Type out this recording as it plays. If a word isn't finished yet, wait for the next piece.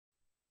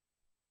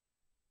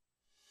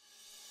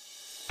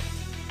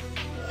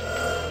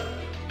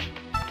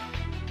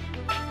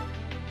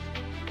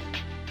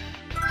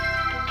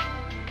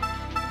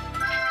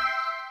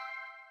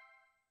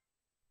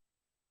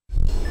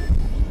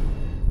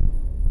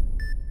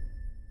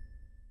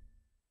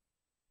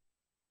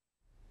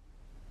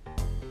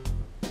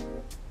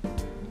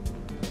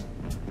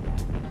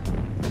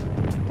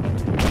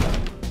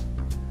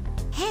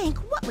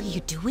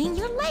you doing?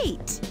 You're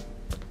late.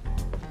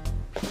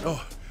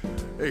 Oh,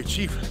 hey,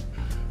 Chief.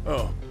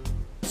 Oh,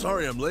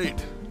 sorry I'm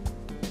late.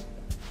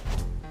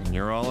 And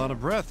you're all out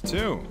of breath,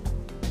 too.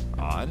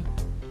 Odd.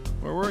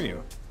 Where were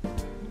you?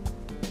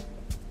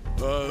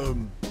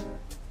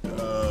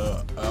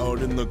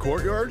 Out in the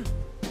courtyard?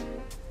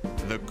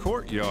 The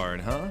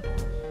courtyard, huh?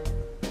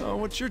 Oh,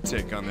 what's your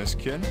take on this,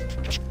 kid?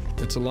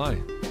 It's a lie.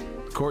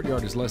 The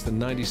courtyard is less than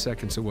 90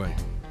 seconds away.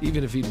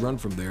 Even if he'd run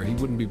from there, he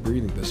wouldn't be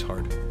breathing this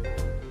hard.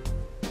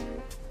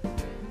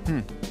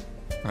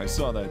 I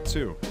saw that,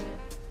 too.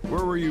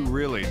 Where were you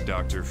really,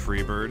 Dr.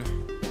 Freebird?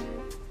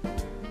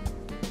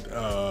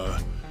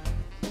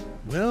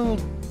 Well...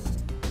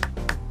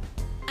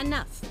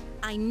 Enough.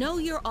 I know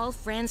you're all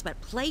friends, but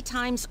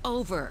playtime's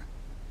over.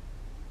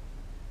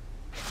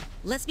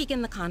 Let's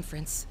begin the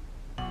conference.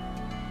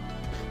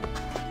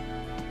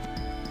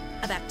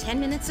 About 10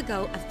 minutes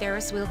ago, a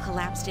Ferris wheel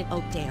collapsed in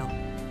Oakdale.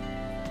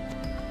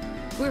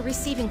 We're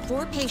receiving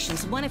 4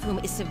 patients, one of whom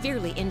is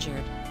severely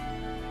injured.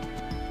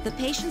 The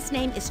patient's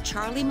name is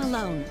Charlie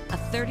Malone, a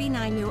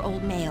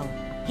 39-year-old male.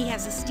 He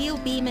has a steel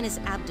beam in his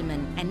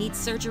abdomen and needs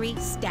surgery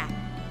stat.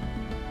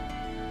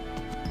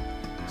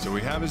 So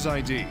we have his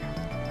ID.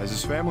 Has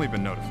his family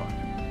been notified?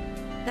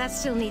 That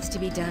still needs to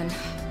be done.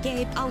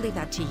 Gabe, I'll leave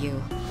that to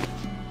you.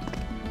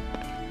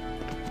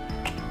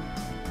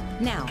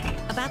 Now,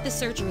 about the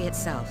surgery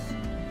itself.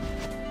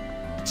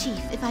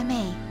 Chief, if I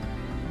may.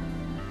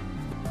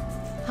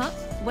 Huh?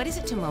 What is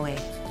it, Tomoe?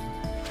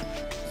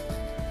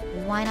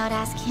 Why not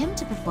ask him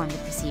to perform the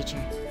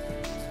procedure?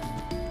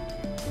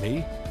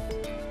 Me?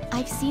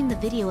 I've seen the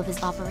video of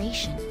his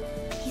operation.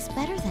 He's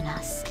better than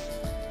us.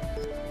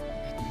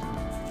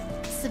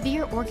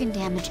 Severe organ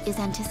damage is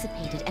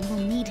anticipated and will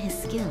need his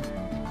skill.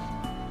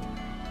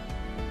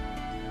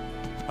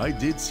 I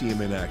did see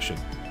him in action.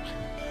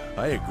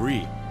 I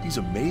agree. He's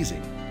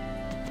amazing.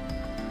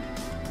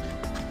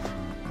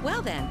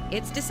 Well then,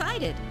 it's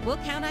decided. We'll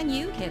count on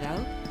you,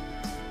 kiddo.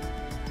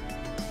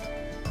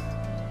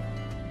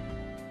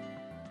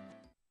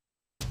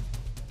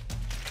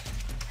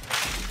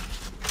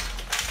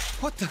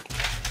 What the?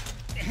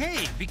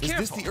 Hey, be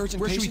careful. Is this the urgent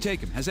Where patient? should we take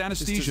him? Has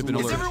anesthesia been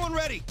Is alerted? everyone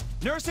Everyone ready?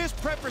 Nurses,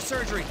 prep for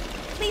surgery.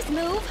 Please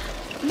move.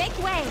 Make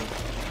way.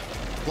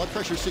 Blood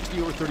pressure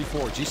 60 over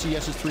 34.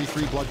 GCS is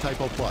 3-3, blood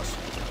type O+.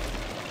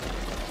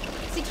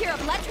 Secure a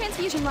blood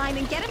transfusion line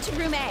and get him to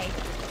room A.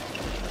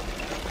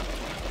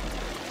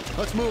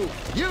 Let's move.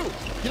 You!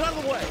 Get out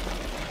of the way!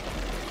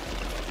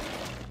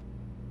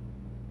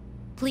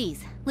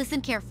 Please,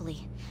 listen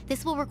carefully.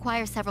 This will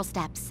require several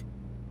steps.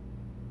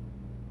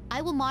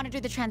 I will monitor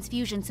the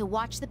transfusion, so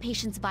watch the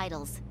patient's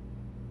vitals.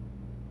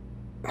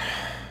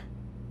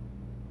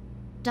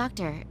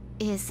 Doctor,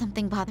 is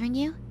something bothering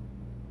you?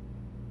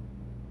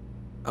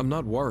 I'm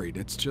not worried,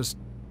 it's just...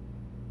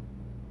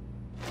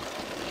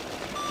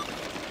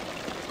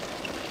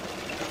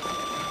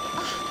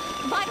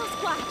 Vitals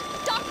flat!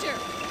 Doctor!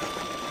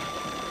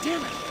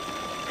 Damn it!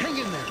 Hang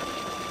in there!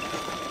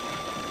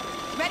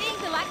 Readying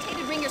the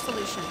lactated ringer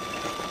solution.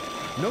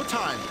 No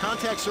time.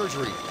 Contact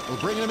surgery. We're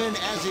bringing him in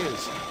as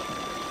is.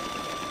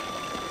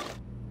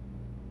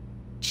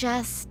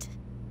 Just...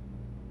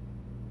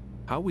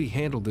 How we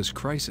handle this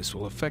crisis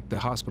will affect the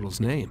hospital's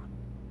name.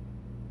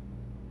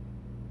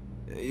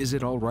 Is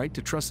it all right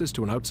to trust this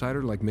to an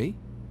outsider like me?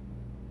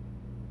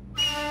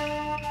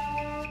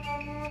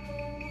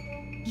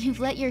 You've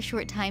let your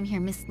short time here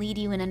mislead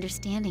you in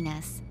understanding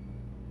us.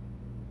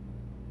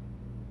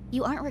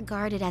 You aren't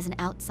regarded as an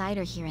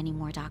outsider here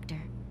anymore, Doctor.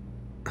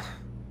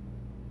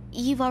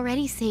 You've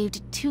already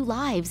saved 2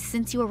 lives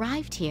since you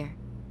arrived here.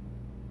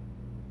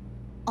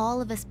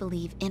 All of us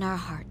believe in our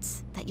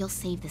hearts that you'll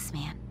save this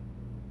man.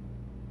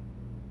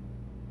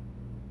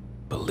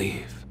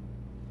 Believe.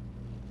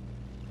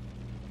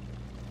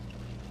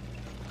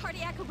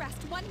 Cardiac arrest,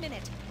 1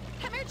 minute.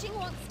 Hemorrhaging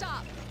won't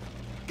stop.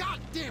 God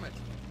damn it!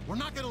 We're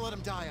not gonna let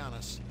him die on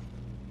us.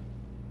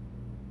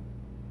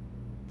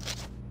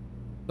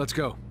 Let's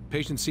go.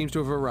 Patient seems to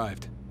have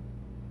arrived.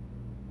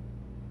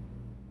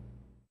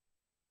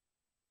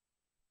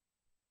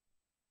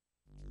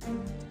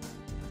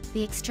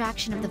 The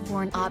extraction of the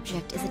foreign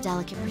object is a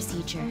delicate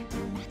procedure.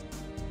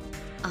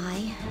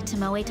 I,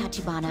 Tomoe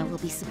Tachibana, will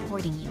be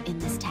supporting you in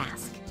this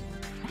task.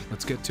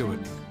 Let's get to it.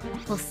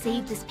 We'll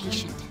save this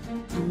patient,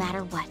 no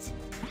matter what.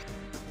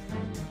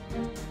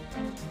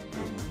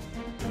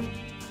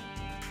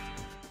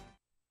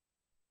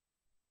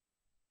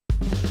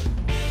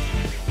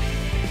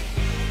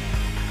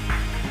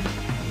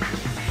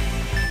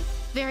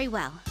 Very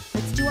well.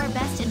 Let's do our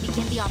best and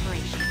begin the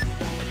operation.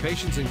 The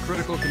patient's in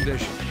critical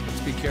condition.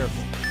 Let's be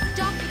careful.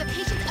 Doctor, the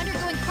patient's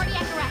undergoing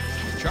cardiac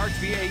arrest. Charge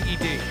via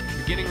AED.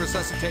 Beginning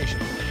resuscitation.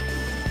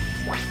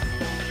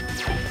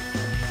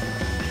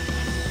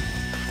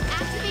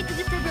 Activate the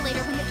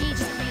defibrillator when the gauge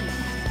is green.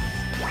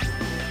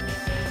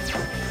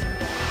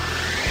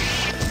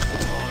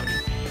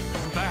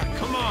 Come back,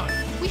 come on!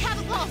 We have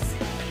a pulse.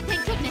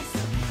 Thank goodness.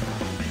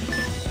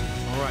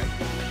 All right.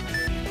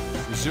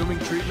 Resuming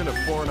treatment of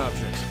foreign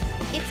objects.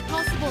 It's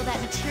possible that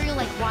material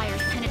like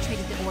wires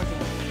penetrated the organ.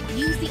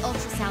 Use the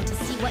ultrasound to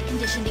see what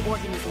condition the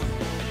organ is in.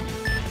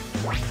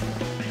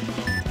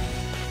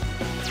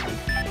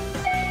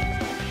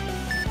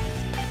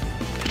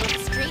 Look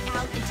straight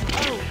out into...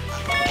 Oh!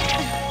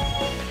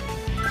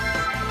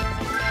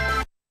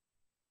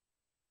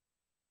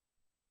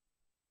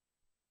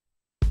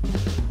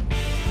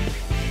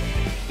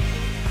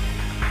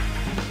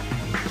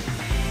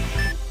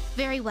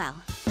 Very well.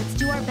 Let's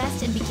do our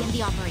best and begin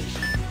the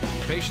operation.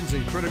 Patient's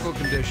in critical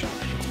condition.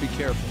 Let's be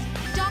careful.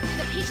 Doctor,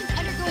 the patient's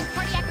undergoing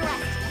cardiac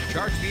arrest.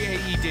 Charge the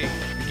AED.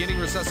 Beginning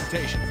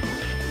resuscitation.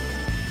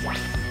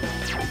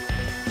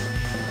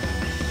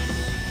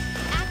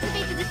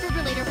 Activate the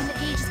defibrillator when the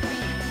gauge is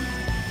green.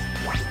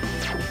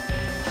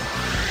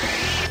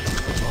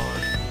 Come on.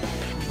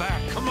 Come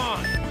back. Come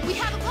on. We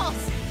have a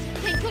pulse.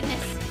 Thank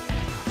goodness.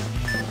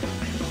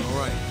 All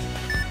right.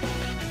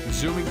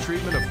 Resuming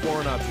treatment of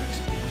foreign objects.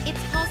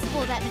 It's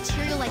possible that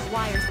material like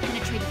wires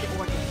penetrated the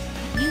organ.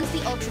 Use the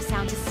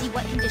ultrasound to see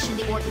what condition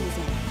the organ is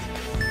in.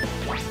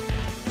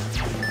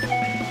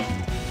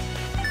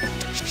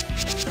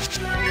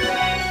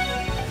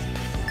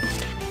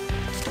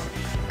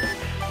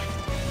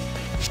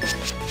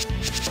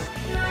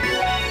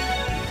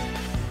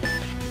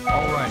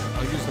 All right.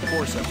 I'll use the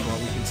forceps while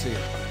we can see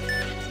it.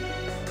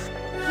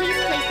 Please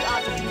place the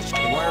object in the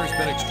The wire has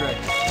been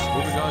extracted.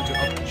 Moving on to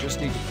up. Just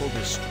need to pull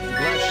this. The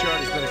glass shard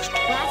has been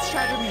extracted. glass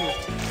shard removed.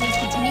 Please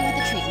continue with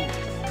the treatment.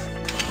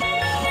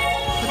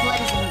 The blood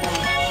is in the way.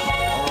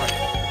 All right.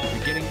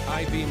 Beginning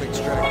I-beam A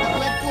extraction.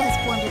 blood pool has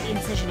formed at the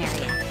incision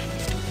area.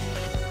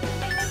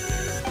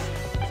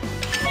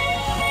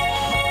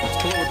 Let's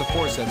pull it with the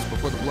forceps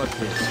before the blood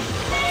pools. It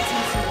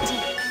seems so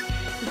deep.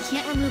 We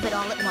can't remove it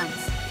all at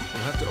once.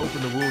 We'll have to open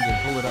the wound and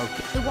pull it out.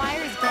 The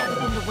wire is bent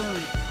within the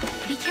wound.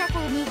 Be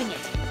careful removing it.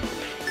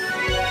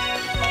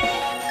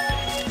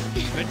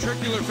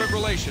 Ventricular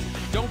fibrillation.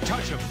 Don't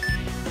touch him.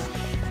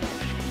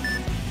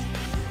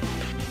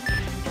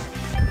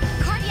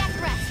 Cardiac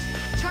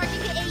arrest.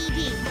 Charging the AED.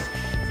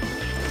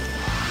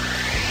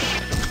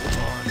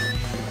 Come on.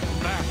 Come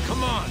back.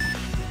 Come on.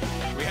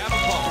 We have a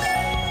pulse.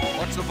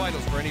 Watch the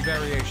vitals for any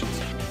variations.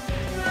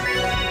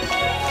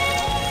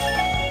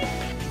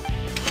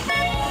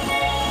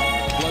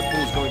 Blood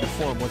pool is going to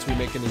form once we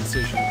make an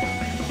incision.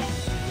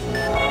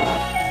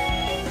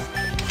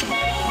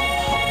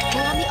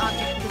 Pull on the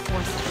object with the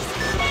forceps.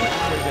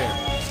 Right there.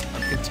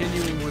 I'm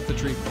continuing with the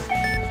treatment.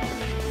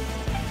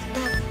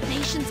 The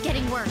patient's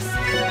getting worse.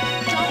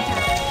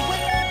 Doctor,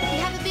 wait. We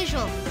have a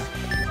visual.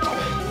 The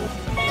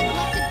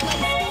collected blood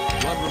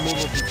is... Blood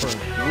removal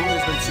confirmed. The wound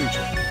has been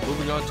sutured.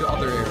 Moving on to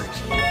other areas.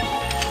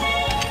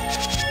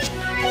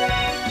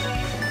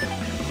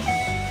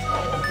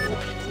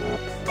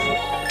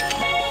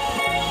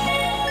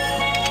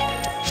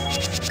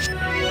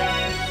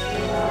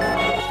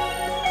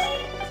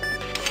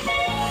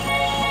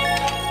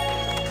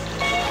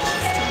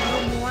 Just a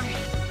little more.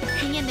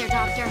 Hang in there,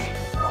 doctor.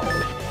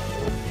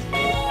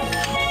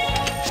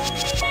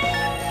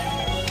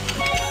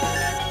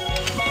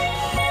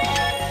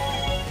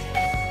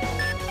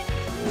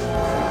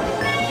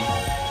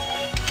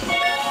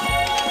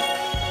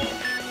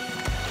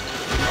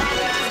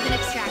 Has been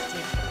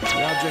extracted.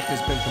 The object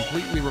has been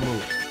completely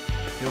removed.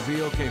 He'll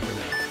be okay for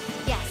now.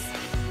 Yes.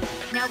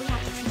 Now we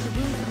have to treat the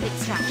wound from the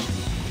extraction.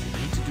 I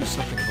need to do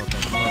something about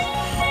that blood.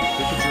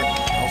 Take a drip.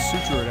 I'll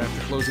suture it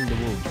after closing the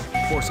wound.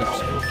 Forceps.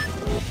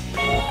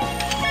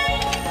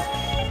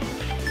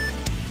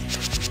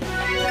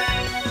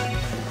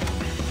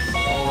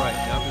 All right,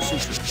 now to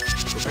suture.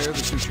 Prepare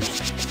the sutures.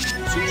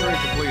 Suturing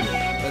completed.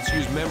 Let's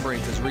use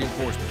membranes as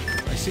reinforcement.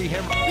 I see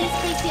hemorrhage. Please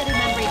place the other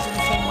membranes in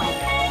the same way.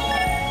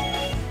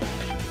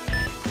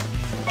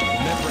 The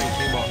membrane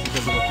came off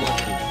because of a blood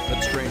pool.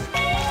 Let's drain it.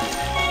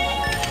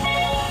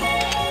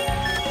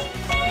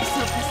 You're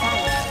so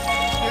precise.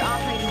 Your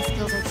operating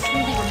skills are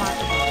truly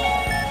remarkable.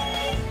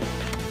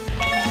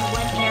 Only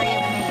one area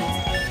remains.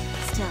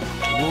 Still,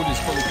 The wound is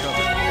fully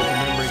covered. The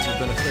membranes have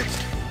been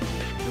affixed.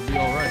 You'll be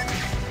all right.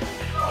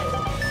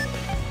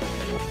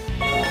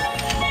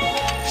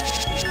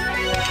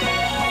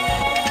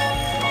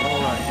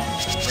 All right.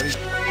 Ready?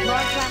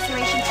 large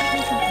laceration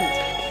treatment complete.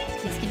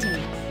 Please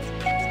continue.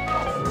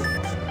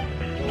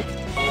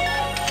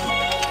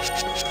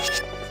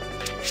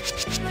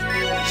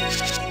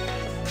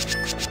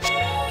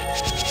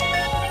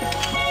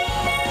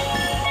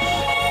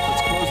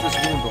 Let's close this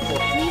wound before...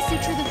 Please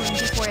suture the wound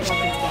before it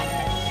opens again.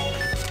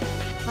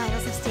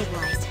 Vitals have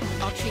stabilized.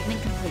 All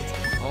treatment complete.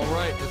 All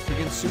right, let's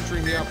begin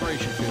suturing the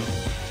operation field.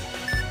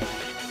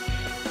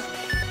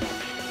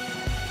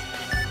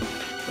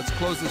 Let's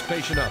close this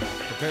patient up.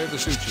 Prepare the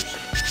sutures.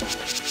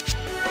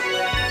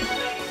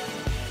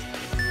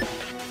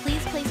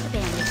 Please place the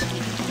bandage and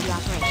begin the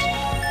operation.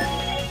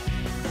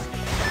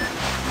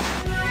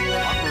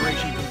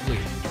 Operation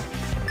complete.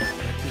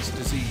 Let this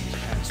disease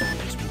pass from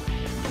this wound.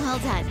 Well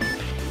done.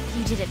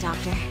 You did it,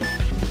 Doctor.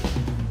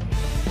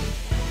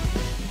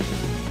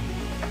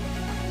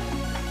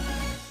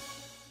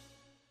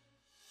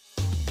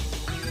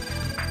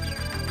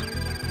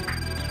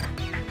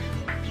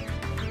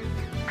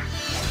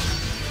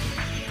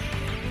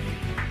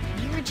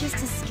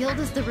 skilled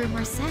as the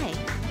rumors say.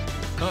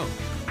 Oh,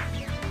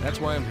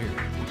 that's why I'm here.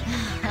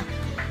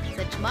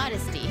 Such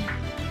modesty.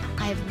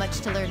 I have much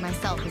to learn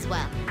myself as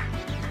well.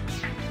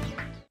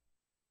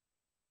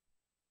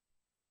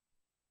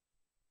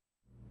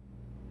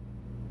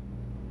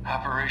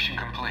 Operation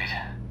complete.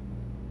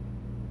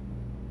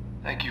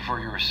 Thank you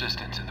for your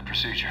assistance in the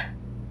procedure.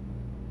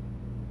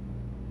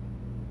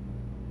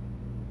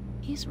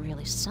 He's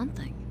really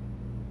something.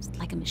 It's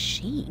like a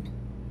machine.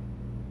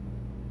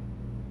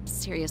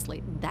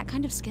 Seriously, that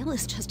kind of skill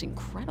is just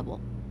incredible.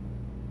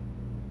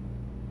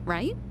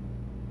 Right?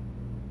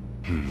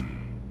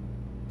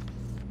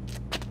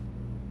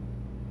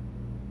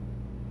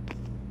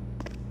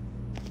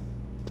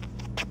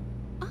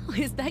 Oh,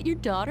 is that your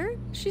daughter?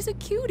 She's a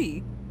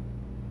cutie.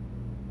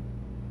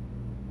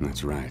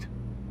 That's right.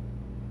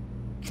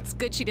 It's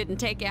good she didn't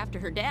take after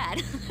her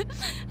dad.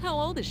 How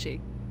old is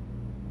she?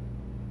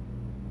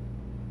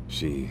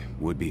 She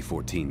would be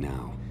 14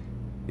 now,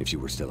 if she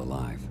were still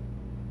alive.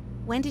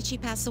 When did she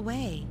pass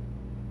away?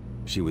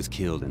 She was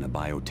killed in a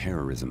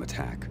bioterrorism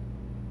attack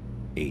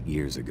 8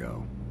 years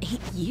ago.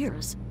 8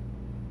 years?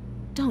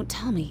 Don't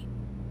tell me.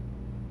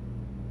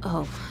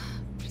 Oh,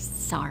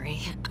 sorry.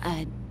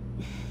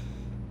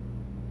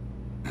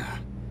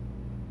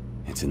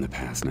 It's in the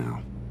past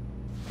now.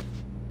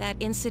 That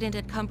incident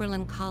at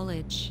Cumberland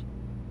College.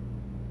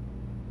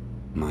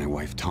 My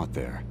wife taught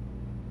there.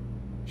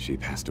 She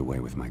passed away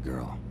with my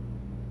girl.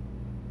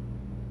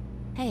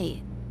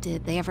 Hey,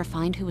 did they ever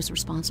find who was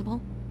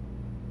responsible?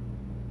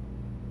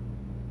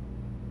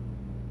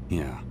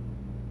 Yeah.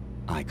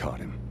 I caught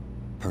him.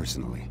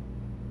 Personally.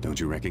 Don't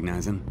you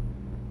recognize him?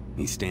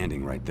 He's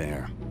standing right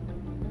there.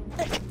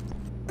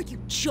 Are you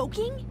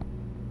joking?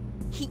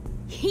 He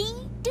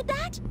did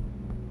that?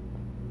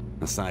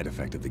 A side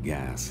effect of the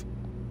gas.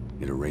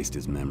 It erased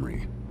his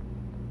memory.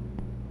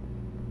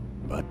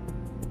 But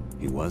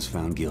he was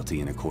found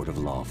guilty in a court of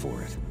law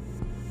for it.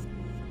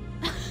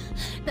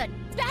 That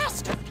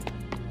bastard!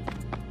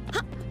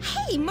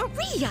 Hey,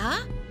 Maria!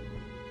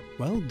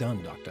 Well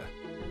done, Doctor.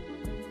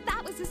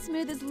 That was as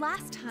smooth as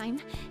last time.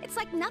 It's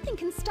like nothing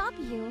can stop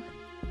you.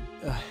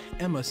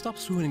 Emma, stop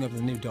swooning over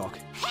the new doc.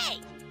 Hey!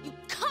 You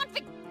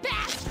convict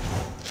bastard!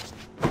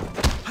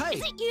 Hey!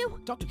 Is it you?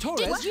 Dr. Torres!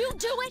 Did you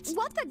do it?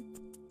 What the...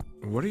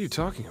 What are you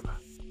talking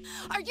about?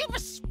 Are you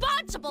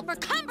responsible for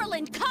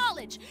Cumberland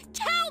College?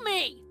 Tell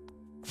me!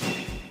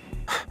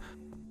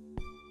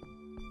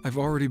 I've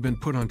already been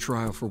put on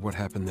trial for what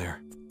happened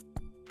there.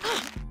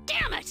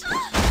 Damn it!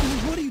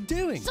 What are you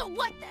doing? So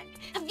what then?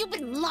 Have you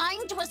been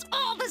lying to us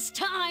all this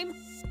time?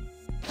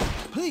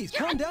 Please,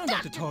 calm down,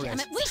 Dr. Torres. Damn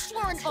it, we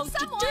swore an oath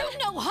to do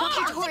no harm!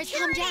 Dr. Torres,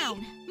 calm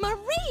down.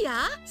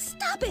 Maria,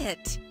 stop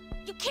it!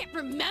 You can't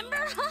remember,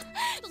 huh?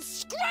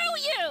 Screw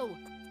you!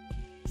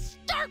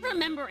 Start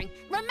remembering!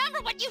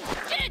 Remember what you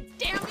did,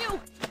 damn you!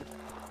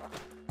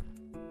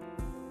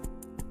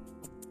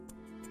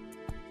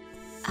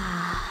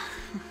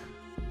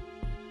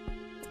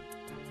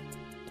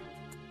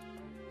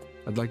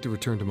 I'd like to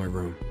return to my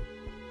room.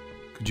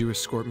 Could you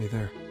escort me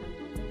there?